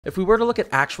If we were to look at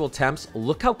actual temps,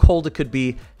 look how cold it could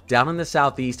be down in the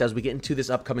southeast as we get into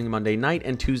this upcoming Monday night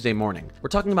and Tuesday morning. We're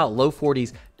talking about low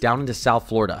 40s down into South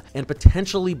Florida and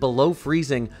potentially below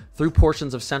freezing through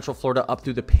portions of Central Florida up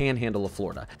through the panhandle of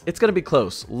Florida. It's going to be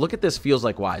close. Look at this feels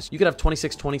like wise. You could have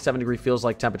 26, 27 degree feels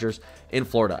like temperatures in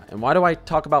Florida. And why do I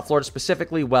talk about Florida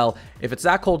specifically? Well, if it's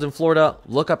that cold in Florida,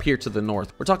 look up here to the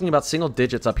north. We're talking about single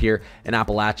digits up here in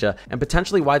Appalachia and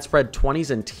potentially widespread 20s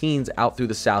and teens out through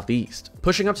the southeast.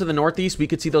 Pushing up to the northeast, we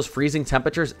could see those freezing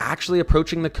temperatures actually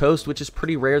approaching the coast, which is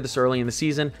pretty rare this early in the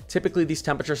season. Typically, these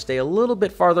temperatures stay a little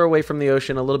bit farther away from the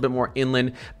ocean, a little bit more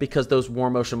inland, because those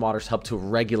warm ocean waters help to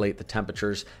regulate the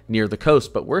temperatures near the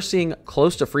coast. But we're seeing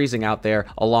close to freezing out there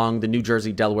along the New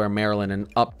Jersey, Delaware, Maryland, and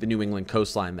up the New England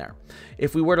coastline there.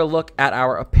 If we were to look at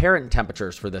our apparent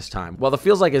temperatures for this time, well, the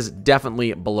feels like is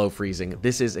definitely below freezing.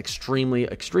 This is extremely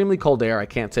cold air. I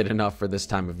can't say it enough for this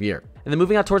time of year. And then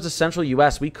moving out towards the central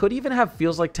US, we could even have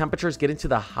feels like temperatures get into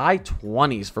the high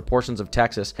 20s for portions of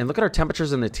Texas. And look at our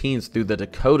temperatures in the teens through the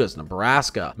Dakotas,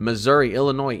 Nebraska, Missouri,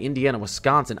 Illinois, Indiana,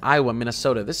 Wisconsin, Iowa,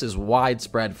 Minnesota. This is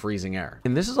widespread freezing air.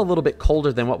 And this is a little bit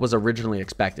colder than what was originally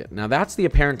expected. Now that's the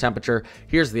apparent temperature.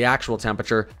 Here's the actual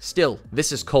temperature. Still,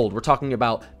 this is cold. We're talking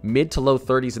about mid to low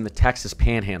 30s in the Texas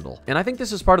panhandle. And I think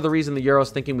this is part of the reason the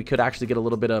Euro's thinking we could actually get a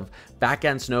little bit of back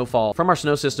end snowfall from our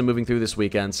snow system moving through this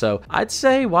weekend. So I'd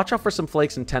say watch out for some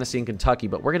flakes in Tennessee and Kentucky,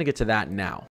 but we're going to get to that now.